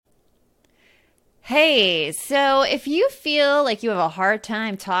Hey, so if you feel like you have a hard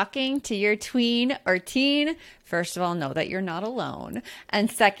time talking to your tween or teen, first of all, know that you're not alone. And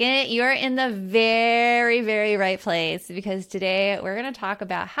second, you're in the very, very right place because today we're going to talk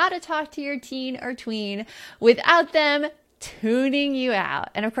about how to talk to your teen or tween without them tuning you out.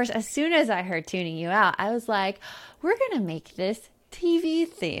 And of course, as soon as I heard tuning you out, I was like, we're going to make this TV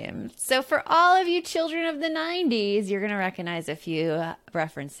theme. So for all of you children of the 90s, you're going to recognize a few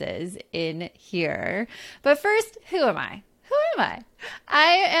references in here. But first, who am I? Who am I?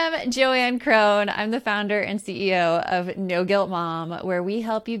 I am JoAnn Crohn. I'm the founder and CEO of No Guilt Mom, where we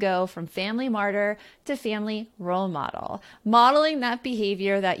help you go from family martyr to family role model, modeling that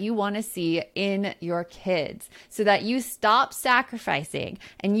behavior that you want to see in your kids so that you stop sacrificing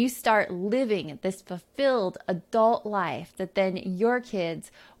and you start living this fulfilled adult life that then your kids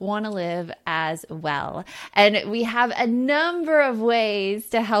want to live as well. And we have a number of ways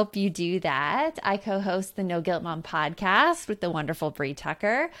to help you do that. I co-host the No Guilt Mom podcast with the wonderful Bree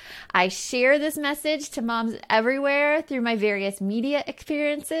Tucker. I share this message to moms everywhere through my various media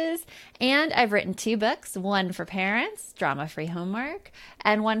experiences, and I've written 2 books, one for parents, drama-free homework,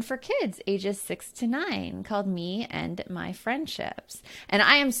 and one for kids ages 6 to 9 called Me and My Friendships. And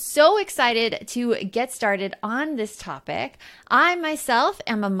I am so excited to get started on this topic. I myself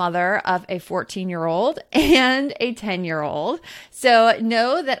am a mother of a 14-year-old and a 10-year-old. So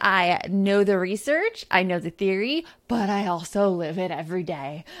know that I know the research, I know the theory, but I also live it every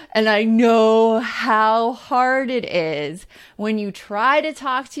day. And I know how hard it is when you try to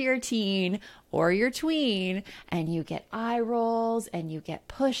talk to your teen or your tween and you get eye rolls and you get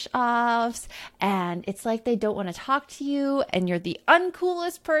push-offs and it's like they don't want to talk to you and you're the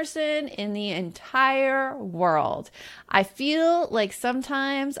uncoolest person in the entire world. I feel like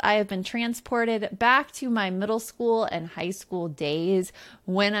sometimes I have been transported back to my middle school and high school days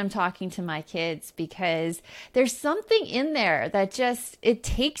when I'm talking to my kids because there's something in there that just, it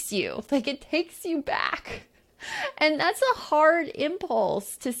takes you back. And that's a hard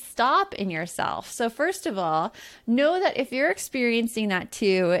impulse to stop in yourself. So first of all, know that if you're experiencing that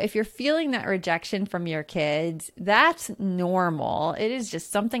too, if you're feeling that rejection from your kids, that's normal. It is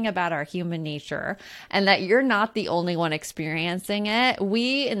just something about our human nature and that you're not the only one experiencing it.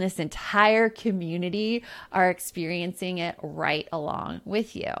 We in this entire community are experiencing it right along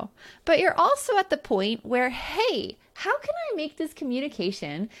with you. But you're also at the point where, hey, how can I make this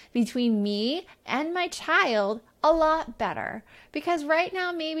communication between me and my child a lot better? Because right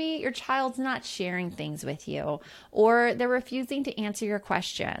now, maybe your child's not sharing things with you, or they're refusing to answer your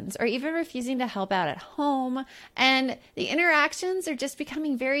questions, or even refusing to help out at home. And the interactions are just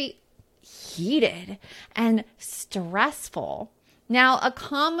becoming very heated and stressful. Now, a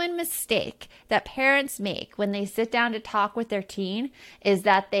common mistake that parents make when they sit down to talk with their teen is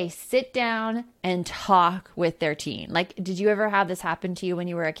that they sit down and talk with their teen. Like, did you ever have this happen to you when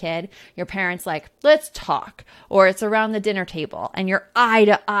you were a kid? Your parents like, let's talk, or it's around the dinner table and you're eye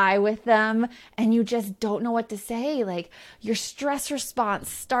to eye with them and you just don't know what to say. Like your stress response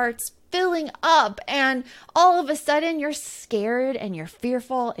starts filling up and all of a sudden you're scared and you're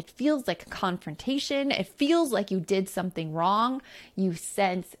fearful. It feels like a confrontation. It feels like you did something wrong. You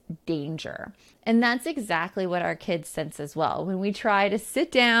sense danger. And that's exactly what our kids sense as well. When we try to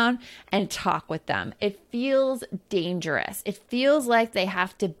sit down and talk with them, it feels dangerous. It feels like they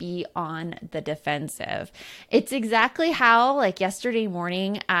have to be on the defensive. It's exactly how, like yesterday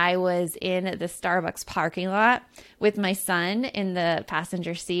morning, I was in the Starbucks parking lot with my son in the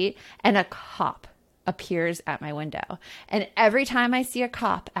passenger seat and a cop appears at my window. And every time I see a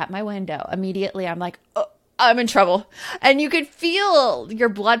cop at my window, immediately I'm like, oh, I'm in trouble. And you could feel your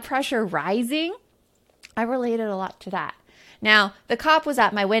blood pressure rising. I related a lot to that. Now, the cop was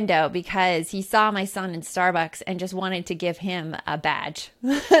at my window because he saw my son in Starbucks and just wanted to give him a badge,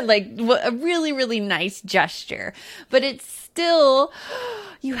 like a really, really nice gesture. But it's still,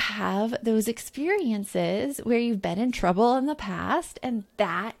 you have those experiences where you've been in trouble in the past, and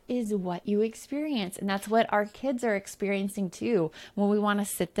that is what you experience. And that's what our kids are experiencing too when we want to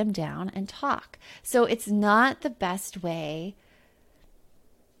sit them down and talk. So it's not the best way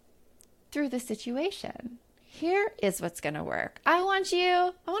through the situation. Here is what's going to work. I want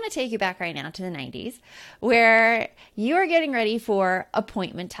to take you back right now to the 90s where you are getting ready for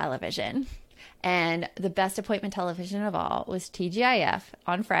appointment television. And the best appointment television of all was TGIF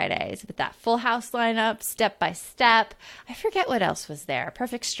on Fridays with that Full House lineup, Step by Step. I forget what else was there.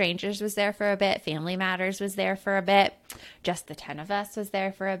 Perfect Strangers was there for a bit. Family Matters was there for a bit. Just the 10 of Us was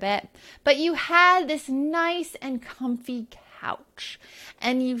there for a bit. But you had this nice and comfy couch.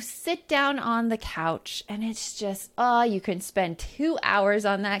 And you sit down on the couch and it's just, oh, you can spend 2 hours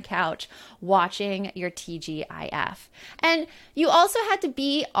on that couch watching your TGIF. And you also had to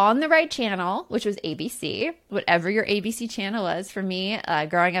be on the right channel, which was ABC, whatever your ABC channel was. For me,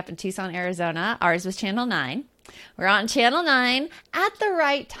 growing up in Tucson, Arizona, ours was Channel 9. We're on Channel 9 at the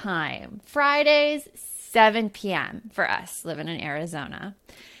right time. Fridays, 7 p.m. for us living in Arizona.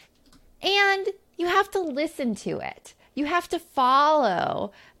 And you have to listen to it. You have to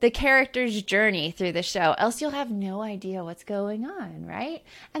follow the character's journey through the show, else you'll have no idea what's going on, right?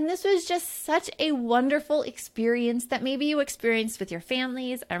 And this was just such a wonderful experience that maybe you experienced with your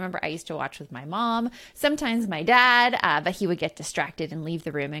families. I remember I used to watch with my mom, sometimes my dad, but he would get distracted and leave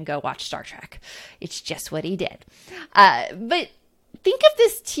the room and go watch Star Trek. It's just what he did. But think of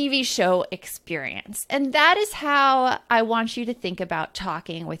this TV show experience, and that is how I want you to think about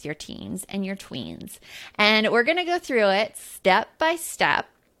talking with your teens and your tweens. And we're going to go through it step by step.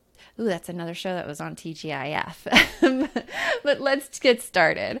 Ooh, that's another show that was on TGIF. But let's get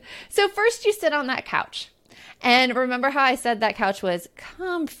started. So first you sit on that couch. And remember how I said that couch was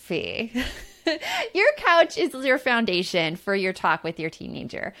comfy? Your couch is your foundation for your talk with your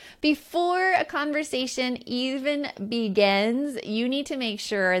teenager. Before a conversation even begins, you need to make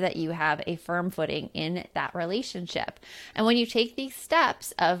sure that you have a firm footing in that relationship. And when you take these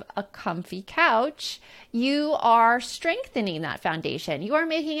steps of a comfy couch, you are strengthening that foundation. You are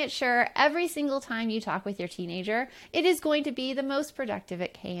making it sure every single time you talk with your teenager, it is going to be the most productive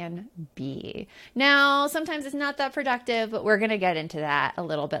it can be. Now, sometimes it's not that productive, but we're going to get into that a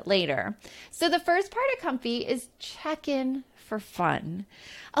little bit later. So the first part of comfy is check in for fun.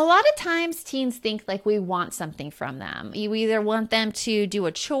 A lot of times teens think like we want something from them. You either want them to do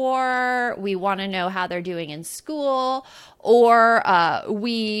a chore, we want to know how they're doing in school, or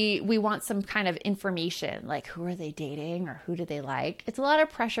we want some kind of information like who are they dating or who do they like. It's a lot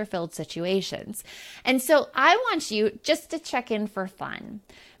of pressure-filled situations. And so I want you just to check in for fun.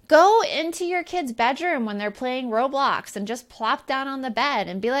 Go into your kid's bedroom when they're playing Roblox and just plop down on the bed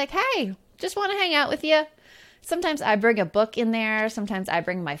and be like, hey, just want to hang out with you. Sometimes I bring a book in there. Sometimes I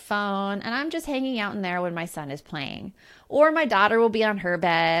bring my phone and I'm just hanging out in there when my son is playing. Or my daughter will be on her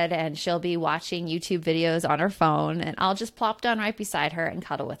bed and she'll be watching YouTube videos on her phone and I'll just plop down right beside her and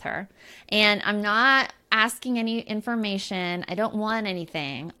cuddle with her. And I'm not asking any information. I don't want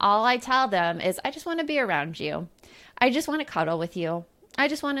anything. All I tell them is I just want to be around you. I just want to cuddle with you. I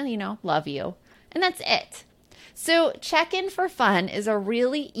just want to, love you. And that's it. So check in for fun is a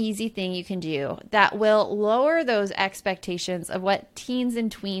really easy thing you can do that will lower those expectations of what teens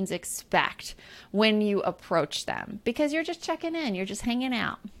and tweens expect when you approach them because you're just checking in, you're just hanging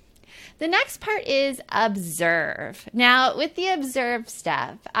out. The next part is observe. Now, with the observe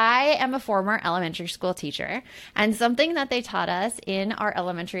step, I am a former elementary school teacher, and something that they taught us in our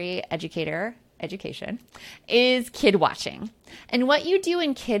elementary education is kid watching. And what you do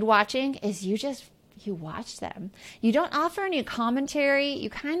in kid watching is you watch them. You don't offer any commentary. You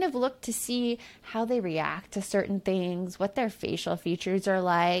kind of look to see how they react to certain things, what their facial features are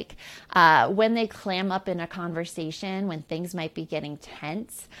like, when they clam up in a conversation, when things might be getting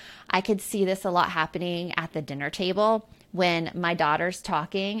tense. I could see this a lot happening at the dinner table. When my daughter's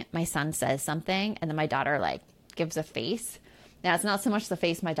talking, my son says something, and then my daughter gives a face. Now, it's not so much the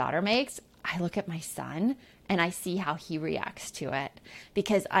face my daughter makes. I look at my son and I see how he reacts to it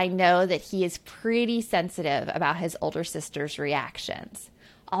because I know that he is pretty sensitive about his older sister's reactions.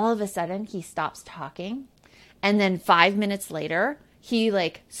 All of a sudden, he stops talking. And then 5 minutes later, he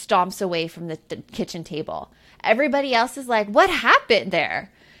stomps away from the kitchen table. Everybody else is like, what happened there?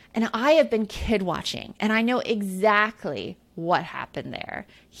 And I have been kid watching and I know exactly what happened there.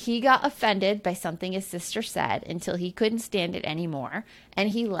 He got offended by something his sister said until he couldn't stand it anymore and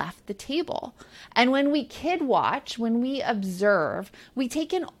he left the table. And when we kid watch, when we observe, we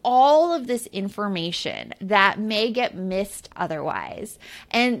take in all of this information that may get missed otherwise.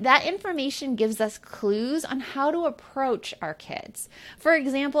 And that information gives us clues on how to approach our kids. For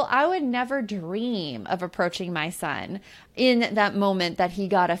example, I would never dream of approaching my son in that moment that he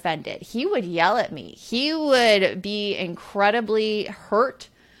got offended. He would yell at me. He would be incredibly hurt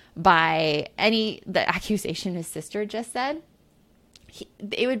by the accusation his sister just said.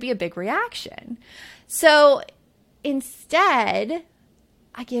 It would be a big reaction. So instead,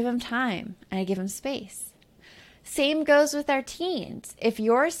 I give him time and I give him space. Same goes with our teens. If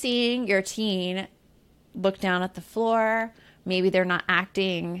you're seeing your teen look down at the floor, maybe they're not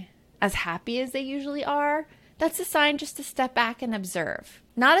acting as happy as they usually are, that's a sign just to step back and observe.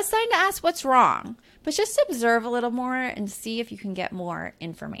 Not a sign to ask what's wrong, but just observe a little more and see if you can get more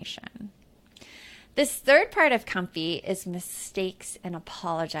information. This third part of comfy is mistakes and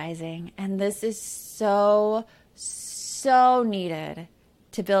apologizing. And this is so, so needed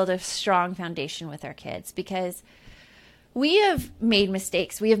to build a strong foundation with our kids, because we have made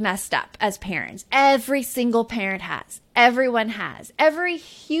mistakes. We have messed up as parents. Every single parent has. Everyone has. Every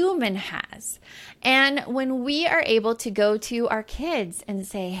human has. And when we are able to go to our kids and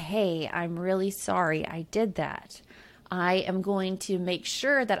say, hey, I'm really sorry I did that. I am going to make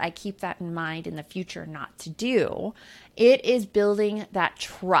sure that I keep that in mind in the future not to do. It is building that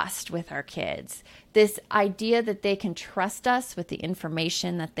trust with our kids. This idea that they can trust us with the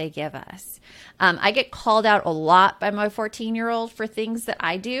information that they give us. I get called out a lot by my 14-year-old for things that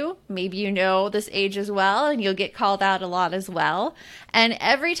I do. Maybe you know this age as well, and you'll get called out a lot as well. And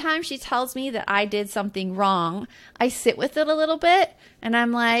every time she tells me that I did something wrong, I sit with it a little bit, and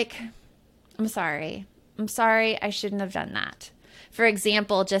I'm like, I'm sorry. I'm sorry, I shouldn't have done that. For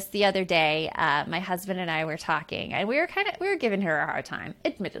example, just the other day, my husband and I were talking, and we were giving her a hard time,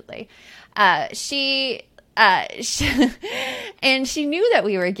 admittedly. She and she knew that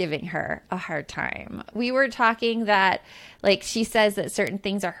we were giving her a hard time. We were talking that, like, she says that certain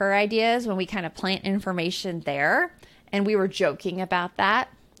things are her ideas when we kind of plant information there, and we were joking about that,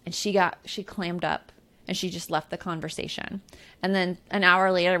 and she clammed up. And she just left the conversation. And then an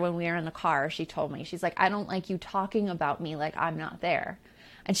hour later, when we were in the car, she told me, she's like, I don't like you talking about me like I'm not there.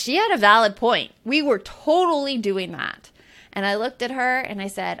 And she had a valid point. We were totally doing that. And I looked at her and I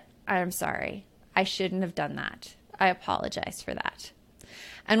said, I'm sorry. I shouldn't have done that. I apologize for that.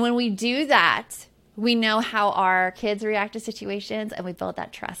 And when we do that, we know how our kids react to situations, and we build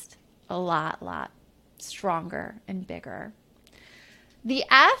that trust a lot stronger and bigger. The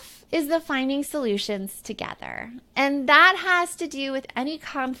F is the finding solutions together. And that has to do with any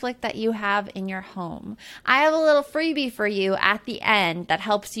conflict that you have in your home. I have a little freebie for you at the end that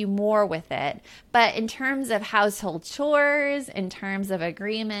helps you more with it. But in terms of household chores, in terms of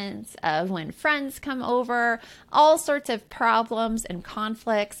agreements, of when friends come over, all sorts of problems and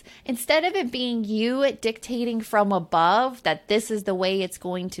conflicts, instead of it being you dictating from above that this is the way it's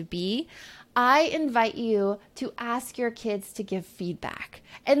going to be, I invite you to ask your kids to give feedback.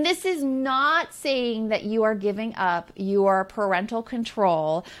 And this is not saying that you are giving up your parental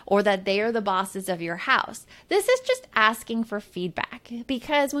control or that they are the bosses of your house. This is just asking for feedback,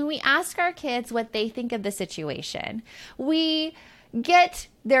 because when we ask our kids what they think of the situation, we get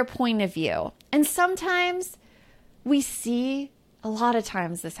their point of view. And sometimes we see, a lot of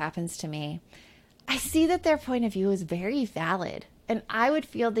times this happens to me, I see that their point of view is very valid. And I would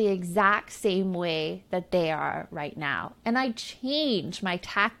feel the exact same way that they are right now. And I change my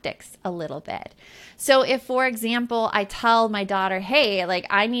tactics a little bit. So if, for example, I tell my daughter, hey, like,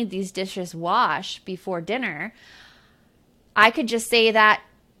 I need these dishes washed before dinner, I could just say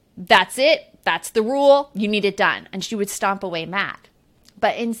that's it. That's the rule. You need it done. And she would stomp away mad.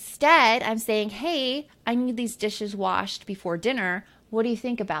 But instead, I'm saying, hey, I need these dishes washed before dinner. What do you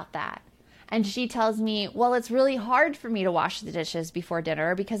think about that? And she tells me, well, it's really hard for me to wash the dishes before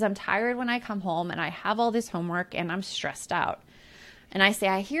dinner because I'm tired when I come home and I have all this homework and I'm stressed out. And I say,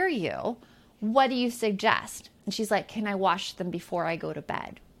 I hear you. What do you suggest? And she's like, can I wash them before I go to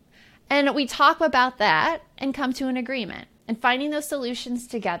bed? And we talk about that and come to an agreement. And finding those solutions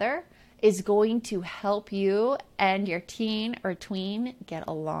together is going to help you and your teen or tween get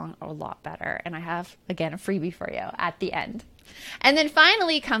along a lot better. And I have, again, a freebie for you at the end. And then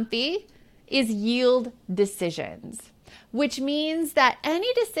finally, comfy is yield decisions, which means that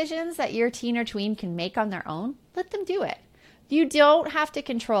any decisions that your teen or tween can make on their own, let them do it. You don't have to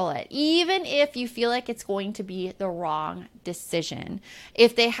control it, even if you feel like it's going to be the wrong decision.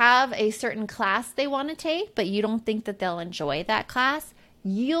 If they have a certain class they want to take, but you don't think that they'll enjoy that class,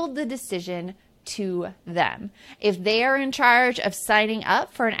 yield the decision to them. If they are in charge of signing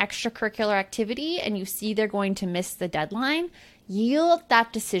up for an extracurricular activity and you see they're going to miss the deadline, yield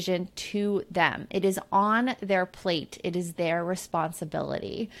that decision to them. It is on their plate. It is their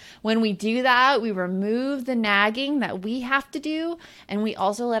responsibility. When we do that, we remove the nagging that we have to do, and we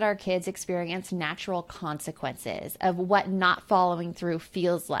also let our kids experience natural consequences of what not following through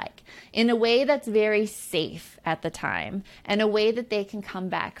feels like in a way that's very safe at the time and a way that they can come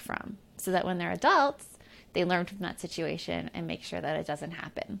back from, so that when they're adults, they learn from that situation and make sure that it doesn't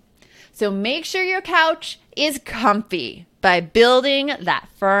happen. So make sure your couch is comfy by building that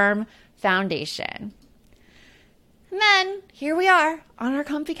firm foundation. And then here we are on our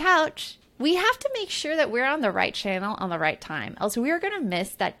comfy couch. We have to make sure that we're on the right channel on the right time, else we are going to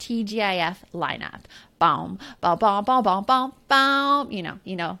miss that TGIF lineup. Boom, boom, boom, boom, boom, boom, boom.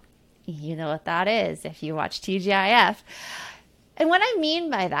 You know what that is if you watch TGIF. And what I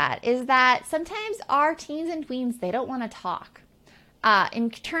mean by that is that sometimes our teens and tweens, they don't want to talk. In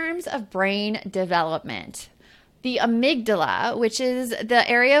terms of brain development, the amygdala, which is the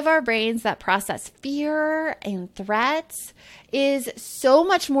area of our brains that process fear and threats, is so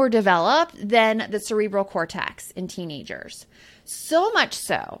much more developed than the cerebral cortex in teenagers. So much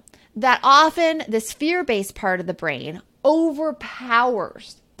so that often this fear-based part of the brain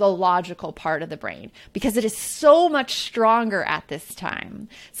overpowers the logical part of the brain because it is so much stronger at this time.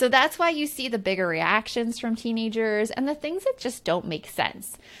 So that's why you see the bigger reactions from teenagers and the things that just don't make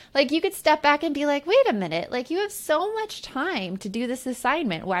sense. Like you could step back and be like, wait a minute, like you have so much time to do this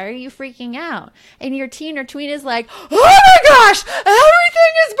assignment. Why are you freaking out? And your teen or tween is like, oh my gosh,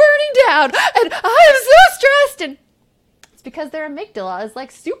 everything is burning down and I am so stressed. And because their amygdala is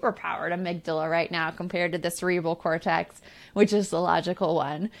like superpowered amygdala right now compared to the cerebral cortex, which is the logical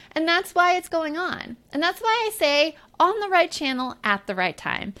one. And that's why it's going on. And that's why I say on the right channel at the right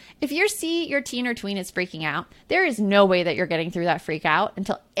time. If you see your teen or tween is freaking out, there is no way that you're getting through that freak out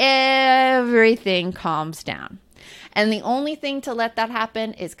until everything calms down. And the only thing to let that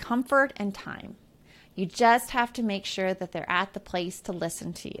happen is comfort and time. You just have to make sure that they're at the place to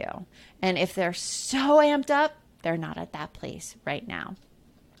listen to you. And if they're so amped up, they're not at that place right now.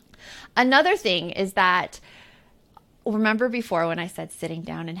 Another thing is that, remember before when I said sitting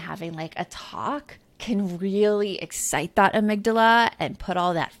down and having like a talk can really excite that amygdala and put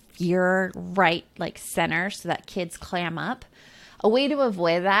all that fear right like center so that kids clam up? A way to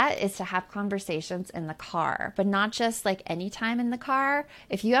avoid that is to have conversations in the car, but not just like any time in the car.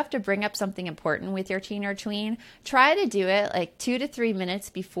 If you have to bring up something important with your teen or tween, try to do it like 2 to 3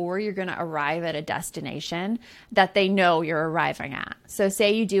 minutes before you're going to arrive at a destination that they know you're arriving at. So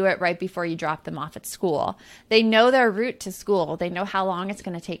say you do it right before you drop them off at school. They know their route to school. They know how long it's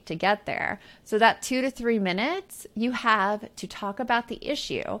going to take to get there. So that 2 to 3 minutes you have to talk about the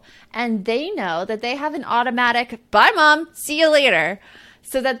issue, and they know that they have an automatic, bye mom, see you later.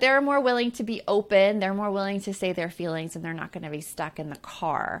 So that they're more willing to be open, they're more willing to say their feelings, and they're not going to be stuck in the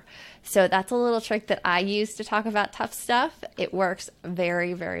car. So that's a little trick that I use to talk about tough stuff. It works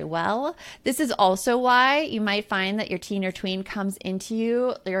very, very well. This is also why you might find that your teen or tween comes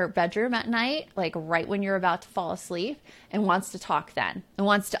into your bedroom at night, like right when you're about to fall asleep, and wants to talk then, and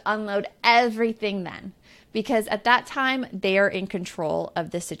wants to unload everything then. Because at that time, they are in control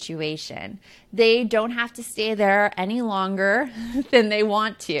of the situation. They don't have to stay there any longer than they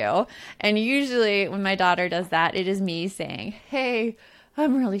want to. And usually when my daughter does that, it is me saying, hey,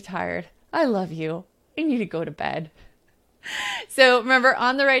 I'm really tired. I love you. I need to go to bed. So remember,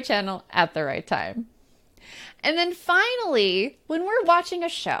 on the right channel at the right time. And then finally, when we're watching a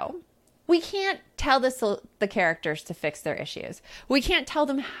show, we can't tell the characters to fix their issues. We can't tell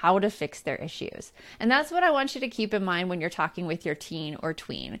them how to fix their issues. And that's what I want you to keep in mind when you're talking with your teen or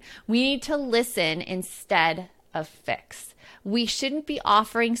tween. We need to listen instead of fix. We shouldn't be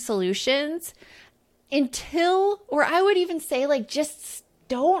offering solutions until, or I would even say like, just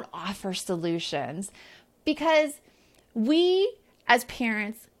don't offer solutions, because we as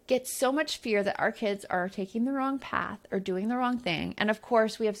parents get so much fear that our kids are taking the wrong path or doing the wrong thing. And of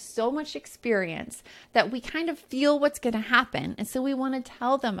course, we have so much experience that we kind of feel what's going to happen. And so we want to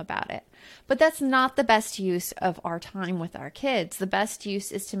tell them about it. But that's not the best use of our time with our kids. The best use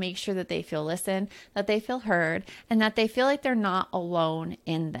is to make sure that they feel listened, that they feel heard, and that they feel like they're not alone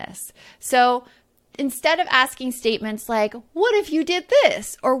in this. So instead of asking statements like, what if you did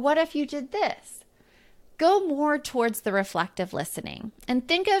this? Or what if you did this? Go more towards the reflective listening and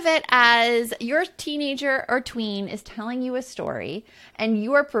think of it as your teenager or tween is telling you a story and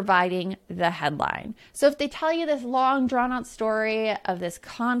you are providing the headline. So if they tell you this long drawn out story of this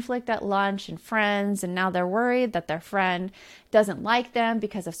conflict at lunch and friends, and now they're worried that their friend doesn't like them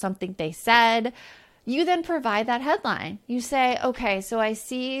because of something they said, you then provide that headline. You say, okay, so I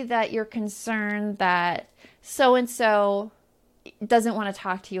see that you're concerned that so-and-so doesn't want to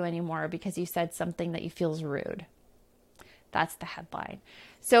talk to you anymore because you said something that you feel is rude. That's the headline.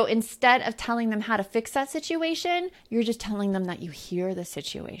 So instead of telling them how to fix that situation, you're just telling them that you hear the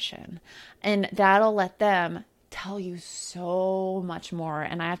situation. And that'll let them tell you so much more.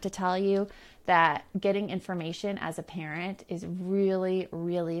 And I have to tell you that getting information as a parent is really,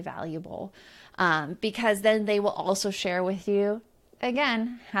 really valuable, because then they will also share with you,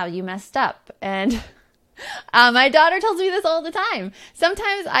 again, how you messed up. And my daughter tells me this all the time.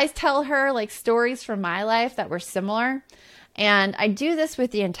 Sometimes I tell her like stories from my life that were similar, and I do this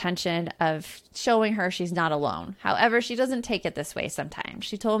with the intention of showing her she's not alone. However, she doesn't take it this way sometimes.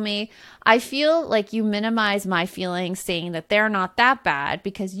 She told me, I feel like you minimize my feelings saying that they're not that bad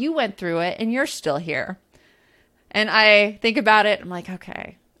because you went through it and you're still here. And I think about it. I'm like,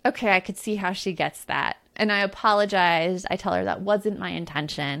 okay, I could see how she gets that. And I apologize. I tell her that wasn't my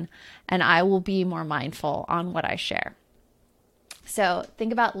intention, and I will be more mindful on what I share. So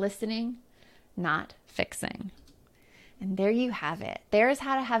think about listening, not fixing. And there you have it. There's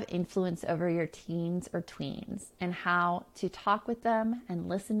how to have influence over your teens or tweens and how to talk with them and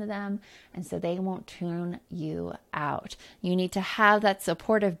listen to them, and so they won't tune you out. You need to have that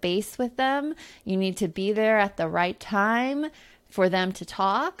supportive base with them. You need to be there at the right time for them to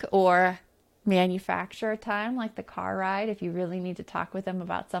talk, or manufacture a time like the car ride if you really need to talk with them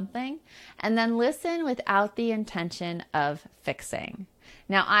about something. And then listen without the intention of fixing.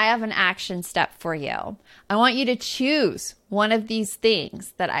 Now, I have an action step for you. I want you to choose one of these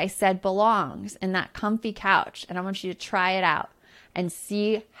things that I said belongs in that comfy couch, and I want you to try it out and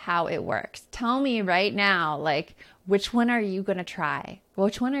see how it works. Tell me right now, like, which one are you going to try?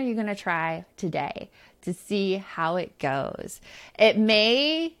 Which one are you going to try today to see how it goes? It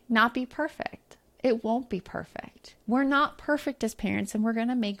may not be perfect. It won't be perfect. We're not perfect as parents, and we're going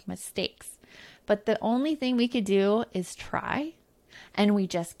to make mistakes. But the only thing we could do is try, and we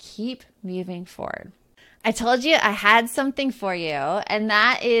just keep moving forward. I told you I had something for you, and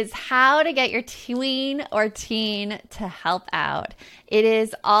that is how to get your tween or teen to help out. It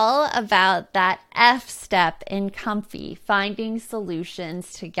is all about that F step in comfy, finding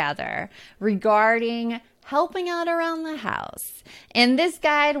solutions together regarding helping out around the house. And this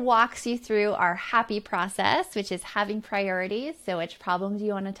guide walks you through our happy process, which is having priorities. So which problems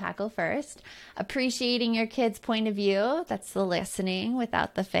you want to tackle first, appreciating your kid's point of view. That's the listening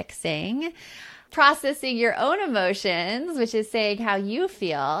without the fixing. Processing your own emotions, which is saying how you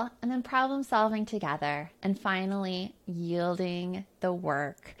feel, and then problem solving together, and finally yielding the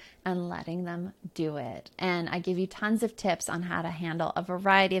work and letting them do it. And I give you tons of tips on how to handle a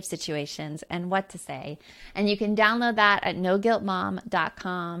variety of situations and what to say. And you can download that at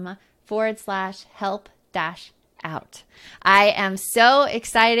noguiltmom.com/help-out. I am so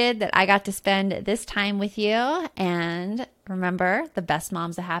excited that I got to spend this time with you. And remember, the best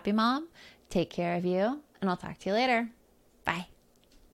mom's a happy mom. Take care of you, and I'll talk to you later.